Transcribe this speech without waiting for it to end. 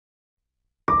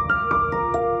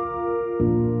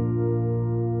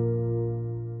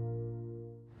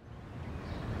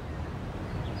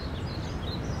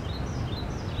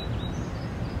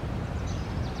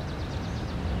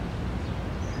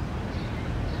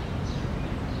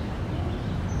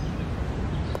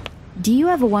Do you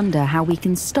ever wonder how we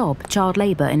can stop child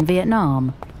labour in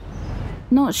Vietnam?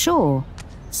 Not sure?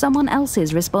 Someone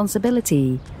else's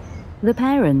responsibility? The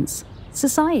parents?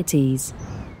 Societies?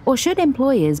 Or should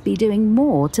employers be doing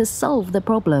more to solve the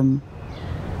problem?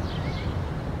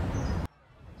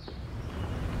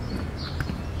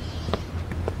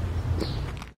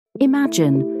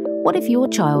 Imagine, what if your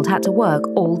child had to work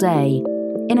all day,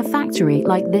 in a factory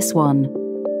like this one,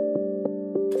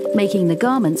 making the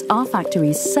garments our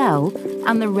factories sell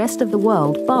and the rest of the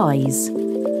world buys?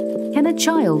 Can a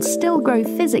child still grow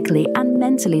physically and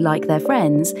mentally like their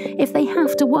friends if they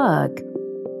have to work?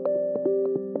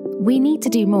 We need to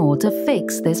do more to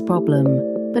fix this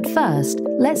problem, but first,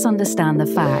 let's understand the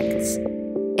facts.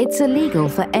 It's illegal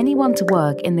for anyone to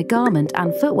work in the garment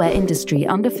and footwear industry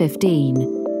under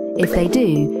 15. If they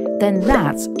do, then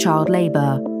that's child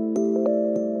labour.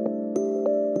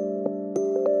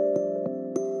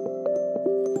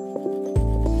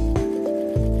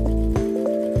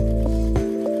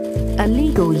 A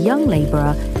legal young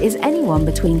labourer is anyone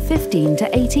between 15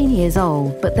 to 18 years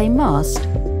old, but they must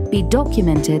be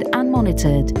documented and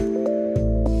monitored.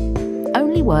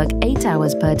 Only work 8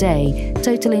 hours per day,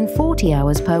 totaling 40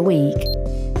 hours per week.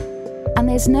 And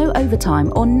there's no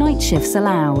overtime or night shifts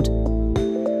allowed.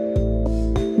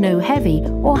 No heavy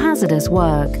or hazardous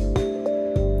work.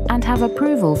 And have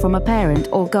approval from a parent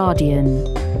or guardian.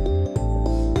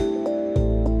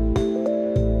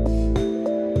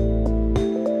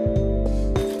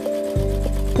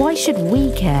 Why should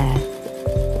we care?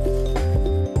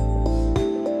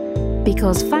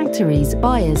 Because factories,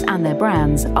 buyers and their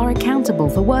brands are accountable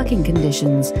for working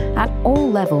conditions at all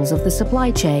levels of the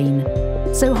supply chain.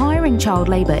 So hiring child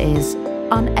labour is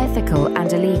unethical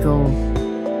and illegal.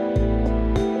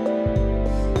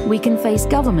 We can face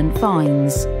government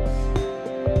fines.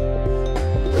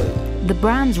 The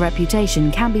brand's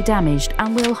reputation can be damaged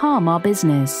and will harm our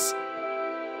business.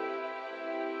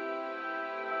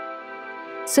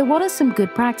 So what are some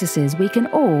good practices we can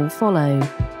all follow?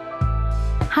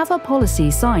 Have a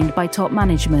policy signed by top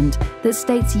management that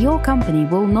states your company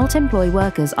will not employ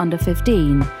workers under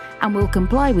 15 and will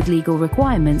comply with legal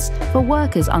requirements for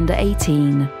workers under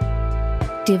 18.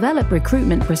 Develop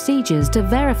recruitment procedures to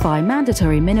verify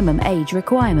mandatory minimum age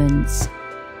requirements.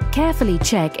 Carefully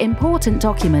check important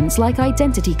documents like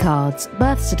identity cards,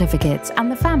 birth certificates,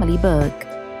 and the family book.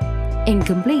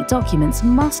 Incomplete documents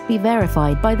must be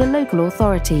verified by the local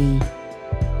authority.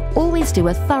 Always do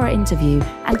a thorough interview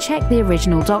and check the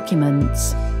original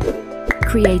documents.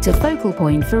 Create a focal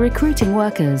point for recruiting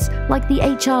workers, like the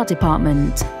HR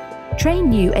department.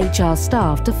 Train new HR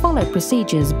staff to follow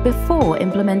procedures before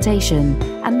implementation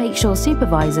and make sure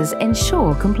supervisors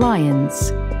ensure compliance.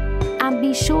 And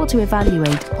be sure to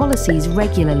evaluate policies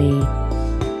regularly.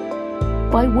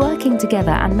 By working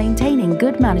together and maintaining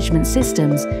good management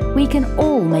systems, we can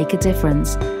all make a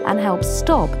difference and help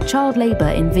stop child labour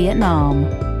in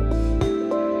Vietnam.